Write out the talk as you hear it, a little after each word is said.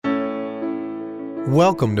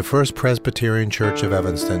Welcome to First Presbyterian Church of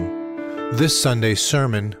Evanston. This Sunday's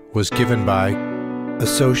sermon was given by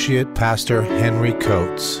Associate Pastor Henry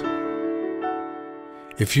Coates.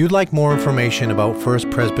 If you'd like more information about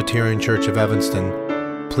First Presbyterian Church of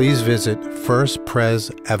Evanston, please visit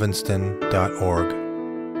firstpresevanston.org.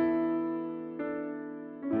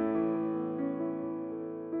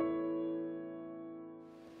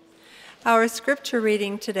 Our scripture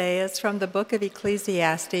reading today is from the book of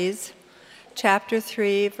Ecclesiastes, chapter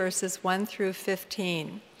 3, verses 1 through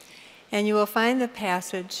 15. And you will find the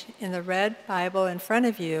passage in the red Bible in front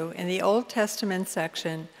of you in the Old Testament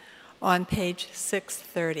section on page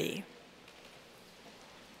 630.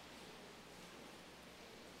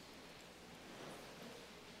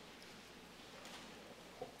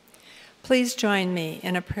 Please join me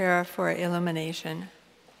in a prayer for illumination.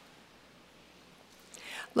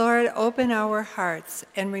 Lord, open our hearts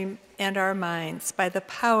and our minds by the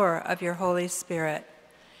power of your Holy Spirit,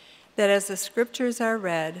 that as the scriptures are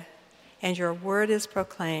read and your word is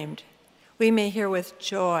proclaimed, we may hear with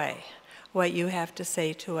joy what you have to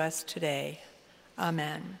say to us today.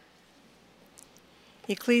 Amen.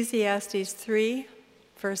 Ecclesiastes 3,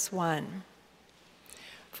 verse 1.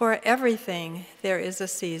 For everything there is a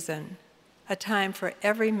season, a time for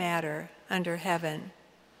every matter under heaven,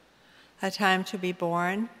 a time to be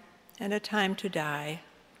born and a time to die,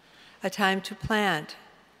 a time to plant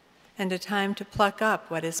and a time to pluck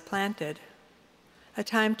up what is planted, a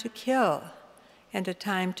time to kill and a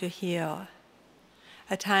time to heal,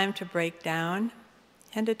 a time to break down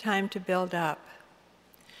and a time to build up,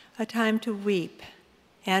 a time to weep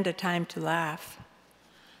and a time to laugh,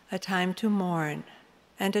 a time to mourn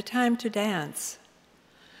and a time to dance,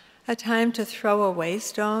 a time to throw away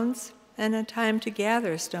stones and a time to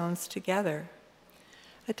gather stones together,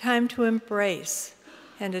 a time to embrace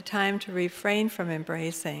and a time to refrain from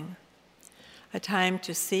embracing, a time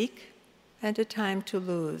to seek and a time to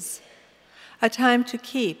lose, a time to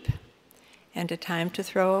keep and a time to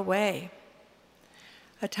throw away,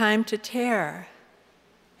 a time to tear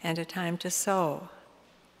and a time to sow,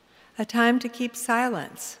 a time to keep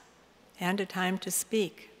silence and a time to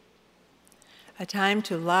speak, a time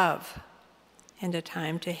to love and a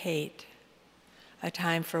time to hate, a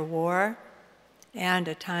time for war and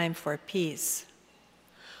a time for peace.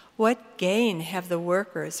 What gain have the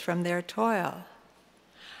workers from their toil?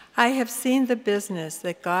 I have seen the business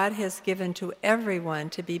that God has given to everyone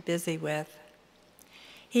to be busy with.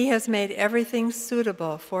 He has made everything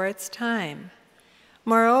suitable for its time.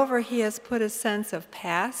 Moreover, he has put a sense of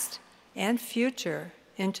past and future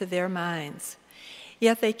into their minds.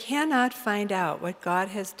 Yet they cannot find out what God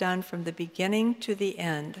has done from the beginning to the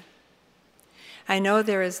end. I know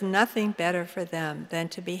there is nothing better for them than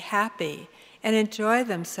to be happy and enjoy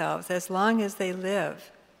themselves as long as they live.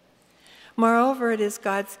 Moreover, it is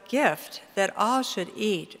God's gift that all should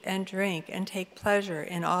eat and drink and take pleasure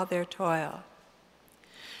in all their toil.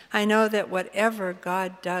 I know that whatever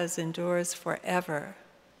God does endures forever.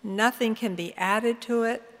 Nothing can be added to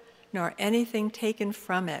it, nor anything taken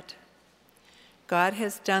from it. God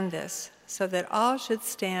has done this so that all should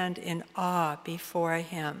stand in awe before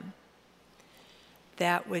him.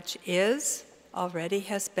 That which is already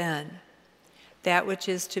has been. That which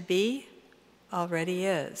is to be already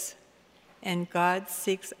is. And God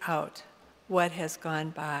seeks out what has gone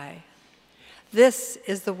by. This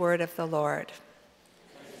is the word of the Lord.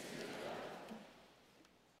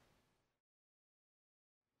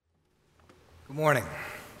 Good morning.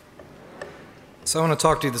 So I want to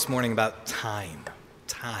talk to you this morning about time.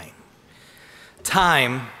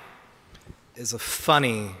 Time is a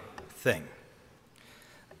funny thing.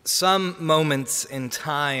 Some moments in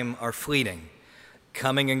time are fleeting,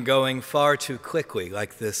 coming and going far too quickly,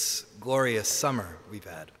 like this glorious summer we've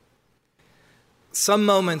had. Some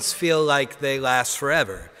moments feel like they last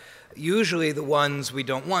forever, usually the ones we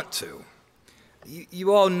don't want to.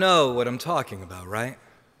 You all know what I'm talking about, right?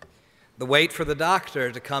 The wait for the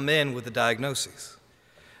doctor to come in with the diagnoses,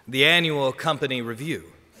 the annual company review,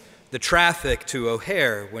 the traffic to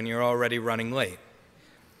O'Hare when you're already running late.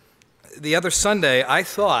 The other Sunday, I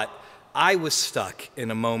thought I was stuck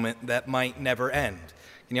in a moment that might never end.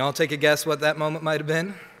 Can you all take a guess what that moment might have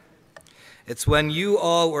been? It's when you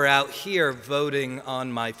all were out here voting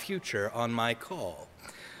on my future, on my call.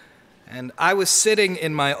 And I was sitting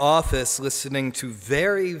in my office listening to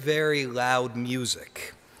very, very loud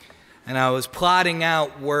music. And I was plotting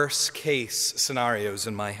out worst-case scenarios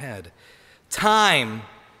in my head. Time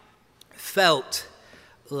felt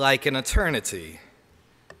like an eternity,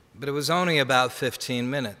 but it was only about 15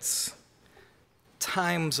 minutes.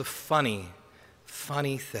 Time's a funny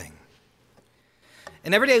thing.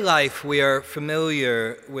 In everyday life, we are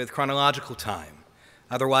familiar with chronological time,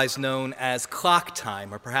 otherwise known as clock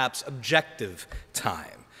time or perhaps objective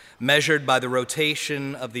time, measured by the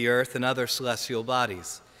rotation of the earth and other celestial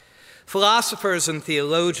bodies. Philosophers and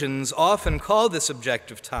theologians often call this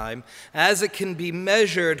objective time as it can be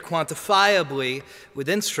measured quantifiably with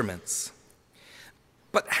instruments.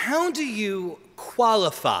 But how do you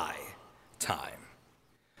qualify time?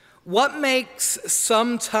 What makes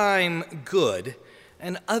some time good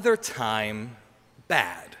and other time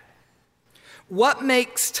bad? What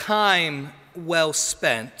makes time well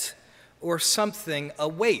spent or something a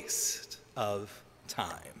waste of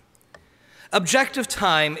time? Objective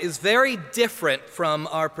time is very different from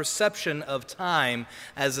our perception of time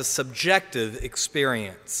as a subjective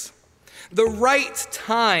experience. The right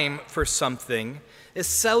time for something is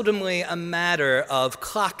seldomly a matter of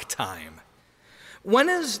clock time. When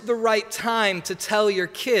is the right time to tell your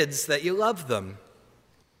kids that you love them?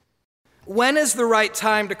 When is the right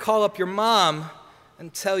time to call up your mom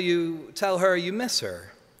and tell her you miss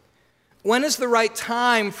her? When is the right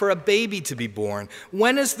time for a baby to be born?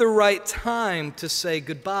 When is the right time to say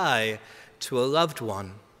goodbye to a loved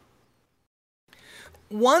one?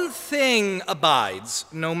 One thing abides,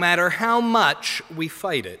 no matter how much we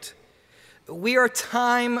fight it. We are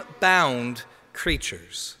time-bound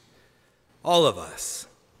creatures. All of us.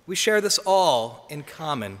 We share this all in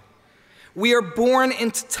common. We are born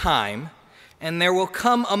into time, and there will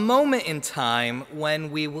come a moment in time when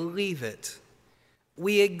we will leave it.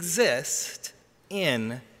 We exist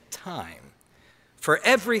in time. For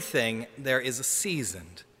everything there is a season,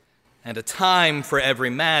 and a time for every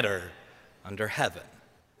matter under heaven.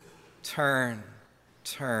 Turn,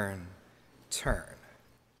 turn, turn.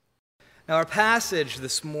 Now, our passage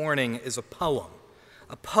this morning is a poem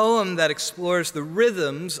that explores the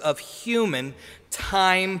rhythms of human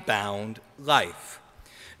time-bound life.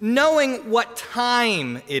 Knowing what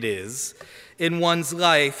time it is in one's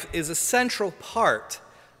life is a central part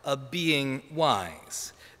of being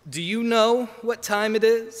wise. Do you know what time it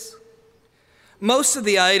is? Most of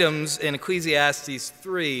the items in Ecclesiastes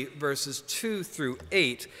 3, verses 2 through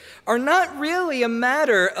 8, are not really a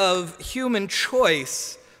matter of human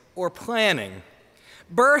choice or planning.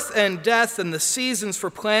 Birth and death and the seasons for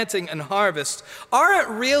planting and harvest aren't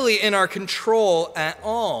really in our control at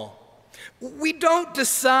all. We don't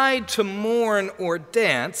decide to mourn or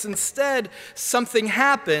dance. Instead, something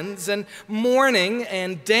happens, and mourning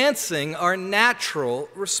and dancing are natural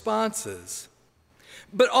responses.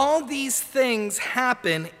 But all these things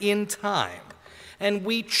happen in time, and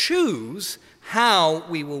we choose how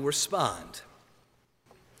we will respond.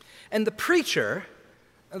 And the preacher,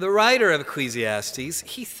 the writer of Ecclesiastes,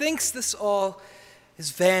 he thinks this all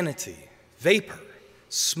is vanity, vapor,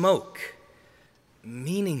 smoke,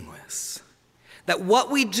 meaningless. That what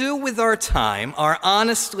we do with our time, our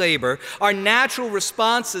honest labor, our natural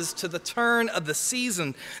responses to the turn of the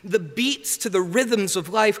season, the beats to the rhythms of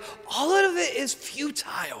life, all of it is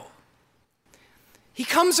futile. He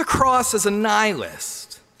comes across as a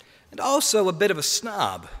nihilist and also a bit of a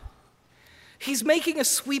snob. He's making a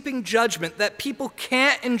sweeping judgment that people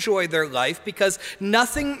can't enjoy their life because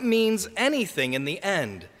nothing means anything in the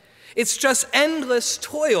end. It's just endless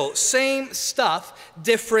toil, same stuff,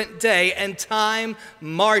 different day, and time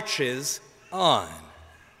marches on.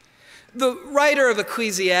 The writer of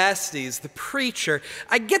Ecclesiastes, the preacher,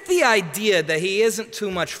 I get the idea that he isn't too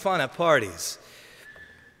much fun at parties.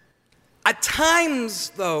 At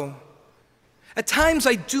times,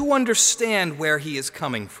 I do understand where he is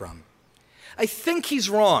coming from. I think he's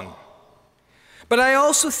wrong. But I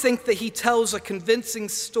also think that he tells a convincing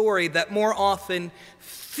story that more often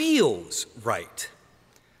feels right,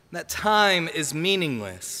 that time is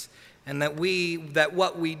meaningless, and that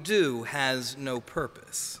what we do has no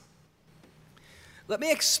purpose. Let me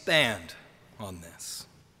expand on this.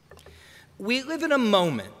 We live in a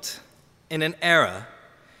moment, in an era,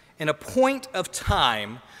 in a point of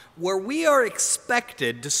time where we are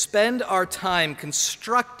expected to spend our time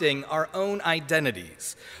constructing our own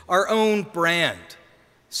identities, our own brand,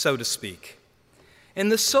 so to speak. In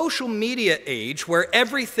the social media age, where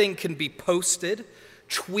everything can be posted,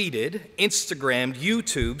 tweeted, Instagrammed,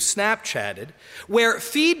 YouTube, Snapchatted, where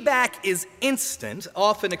feedback is instant,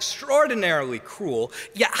 often extraordinarily cruel,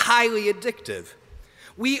 yet highly addictive,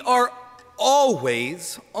 we are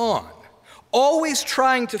always on, always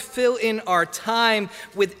trying to fill in our time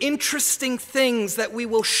with interesting things that we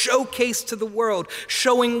will showcase to the world,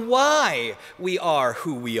 showing why we are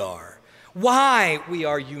who we are, why we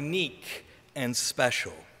are unique and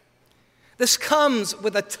special. This comes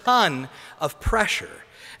with a ton of pressure,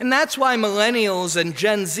 And that's why millennials and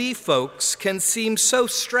Gen Z folks can seem so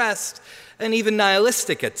stressed and even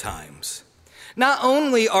nihilistic at times. Not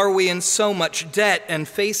only are we in so much debt and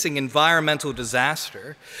facing environmental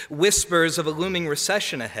disaster, whispers of a looming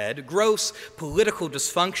recession ahead, gross political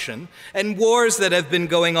dysfunction, and wars that have been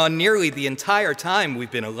going on nearly the entire time we've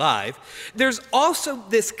been alive, there's also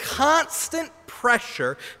this constant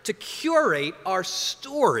pressure to curate our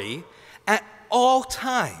story at all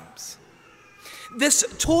times. This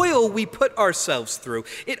toil we put ourselves through,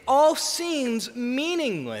 it all seems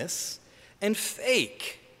meaningless and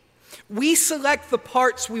fake. We select the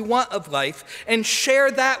parts we want of life and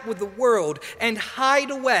share that with the world and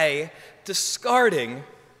hide away, discarding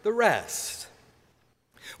the rest.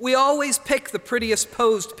 We always pick the prettiest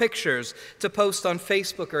posed pictures to post on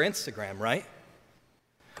Facebook or Instagram, right?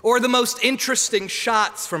 Or the most interesting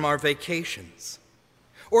shots from our vacations.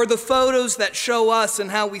 Or the photos that show us and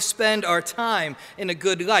how we spend our time in a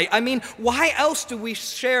good light. I mean, why else do we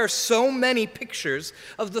share so many pictures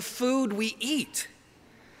of the food we eat?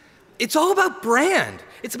 It's all about brand.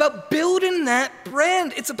 It's about building that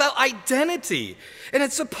brand. It's about identity. And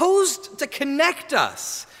it's supposed to connect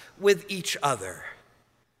us with each other.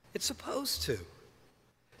 It's supposed to.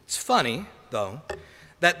 It's funny, though,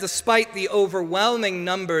 that despite the overwhelming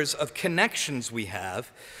numbers of connections we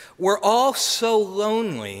have, we're all so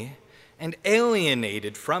lonely and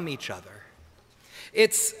alienated from each other.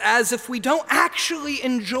 It's as if we don't actually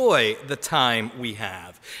enjoy the time we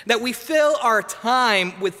have, that we fill our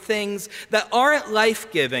time with things that aren't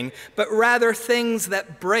life-giving, but rather things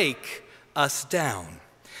that break us down.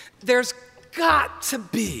 There's got to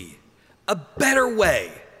be a better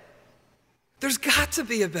way. There's got to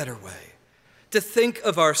be a better way to think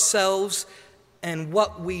of ourselves and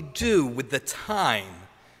what we do with the time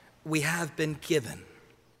we have been given.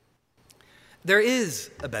 There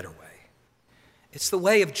is a better way. It's the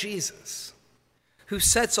way of Jesus, who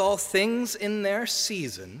sets all things in their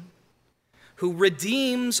season, who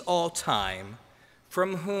redeems all time,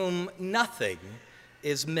 from whom nothing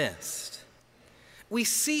is missed. We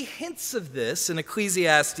see hints of this in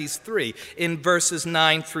Ecclesiastes 3, in verses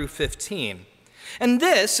 9 through 15. And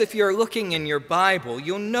this, if you're looking in your Bible,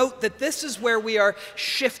 you'll note that this is where we are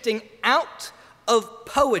shifting out of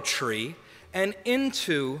poetry and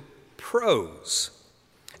into prose.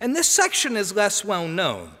 And this section is less well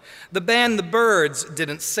known. The band The Byrds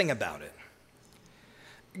didn't sing about it.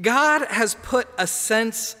 God has put a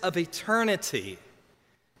sense of eternity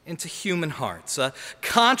into human hearts, a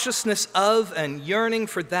consciousness of and yearning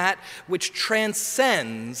for that which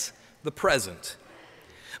transcends the present.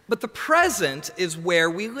 But the present is where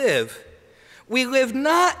we live. We live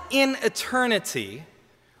not in eternity,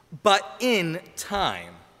 but in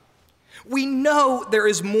time. We know there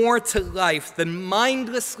is more to life than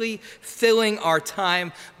mindlessly filling our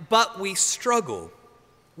time, but we struggle.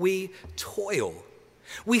 We toil.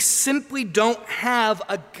 We simply don't have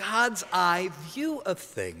a God's eye view of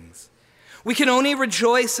things. We can only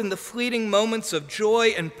rejoice in the fleeting moments of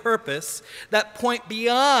joy and purpose that point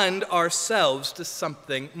beyond ourselves to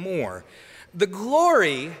something more. The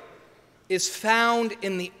glory is found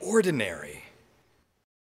in the ordinary.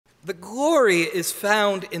 The glory is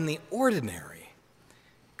found in the ordinary,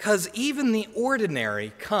 because even the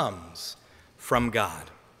ordinary comes from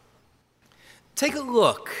God. Take a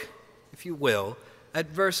look, if you will, at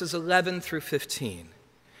verses 11 through 15.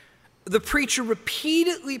 The preacher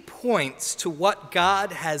repeatedly points to what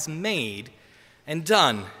God has made and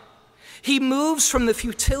done. He moves from the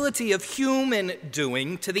futility of human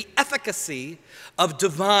doing to the efficacy of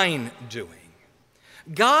divine doing.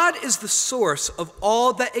 God is the source of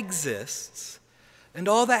all that exists and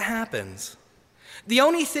all that happens. The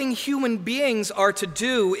only thing human beings are to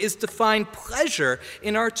do is to find pleasure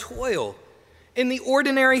in our toil, in the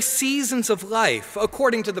ordinary seasons of life,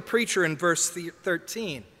 according to the preacher in verse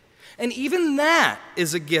 13. And even that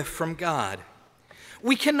is a gift from God.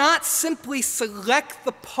 We cannot simply select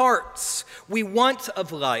the parts we want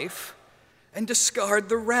of life and discard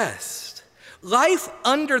the rest. Life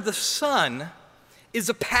under the sun is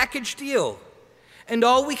a package deal, and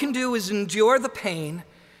all we can do is endure the pain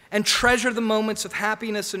and treasure the moments of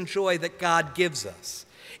happiness and joy that God gives us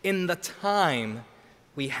in the time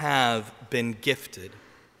we have been gifted.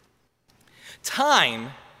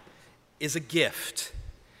 Time is a gift,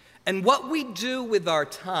 and what we do with our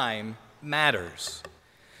time matters.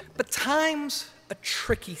 But time's a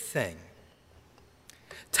tricky thing.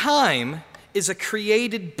 Time is a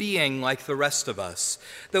created being like the rest of us,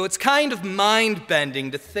 though it's kind of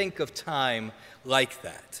mind-bending to think of time like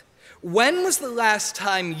that. When was the last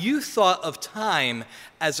time you thought of time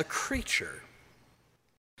as a creature?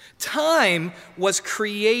 Time was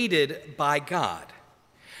created by God.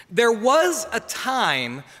 There was a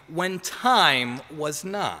time when time was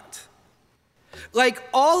not. Like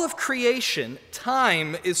all of creation,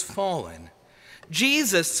 time is fallen.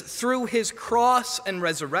 Jesus, through his cross and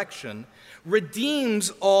resurrection, redeems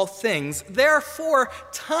all things. Therefore,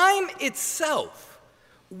 time itself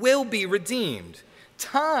will be redeemed.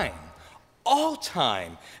 Time, all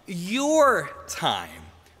time, your time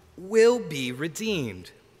will be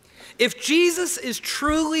redeemed. If Jesus is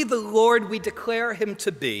truly the Lord we declare him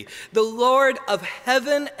to be, the Lord of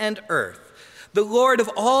heaven and earth, the Lord of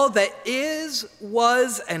all that is,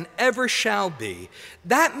 was, and ever shall be,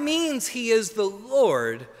 that means he is the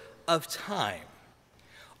Lord of time.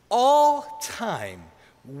 All time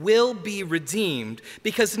will be redeemed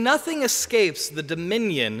because nothing escapes the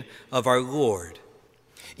dominion of our Lord.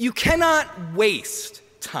 You cannot waste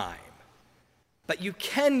time, but you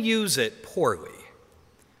can use it poorly.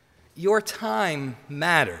 Your time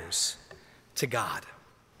matters to God.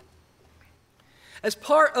 As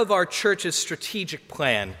part of our church's strategic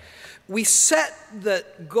plan, we set the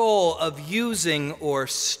goal of using or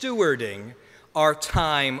stewarding our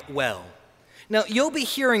time well. Now, you'll be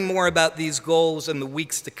hearing more about these goals in the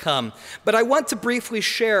weeks to come, but I want to briefly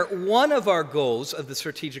share one of our goals of the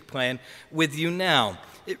strategic plan with you now.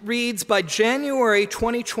 It reads, by January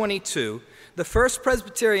 2022, the First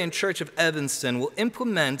Presbyterian Church of Evanston will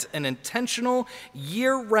implement an intentional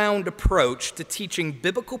year-round approach to teaching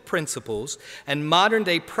biblical principles and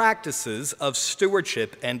modern-day practices of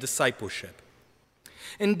stewardship and discipleship.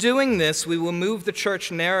 In doing this, we will move the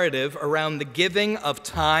church narrative around the giving of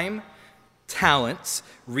time, talents,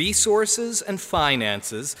 resources, and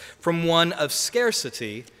finances from one of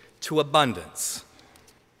scarcity to abundance.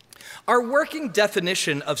 Our working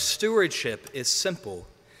definition of stewardship is simple.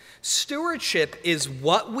 Stewardship is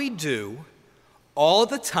what we do all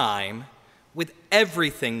the time with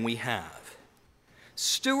everything we have.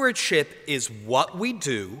 Stewardship is what we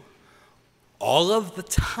do all of the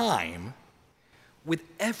time with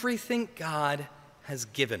everything God has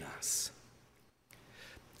given us.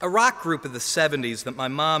 A rock group of the 70s that my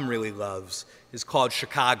mom really loves is called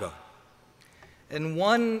Chicago. In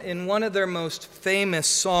one of their most famous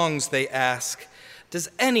songs, they ask,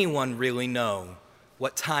 does anyone really know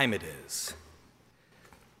what time it is?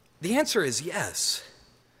 The answer is yes.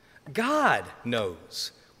 God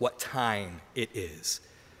knows what time it is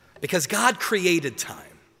because God created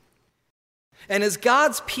time. And as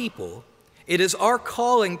God's people, it is our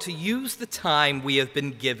calling to use the time we have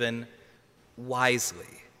been given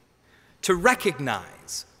wisely, to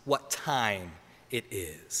recognize what time it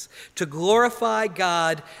is, to glorify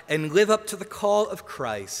God and live up to the call of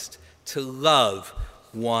Christ to love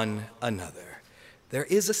one another. There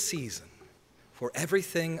is a season for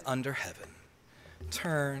everything under heaven.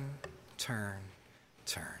 Turn, turn,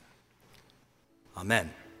 turn.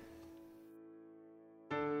 Amen.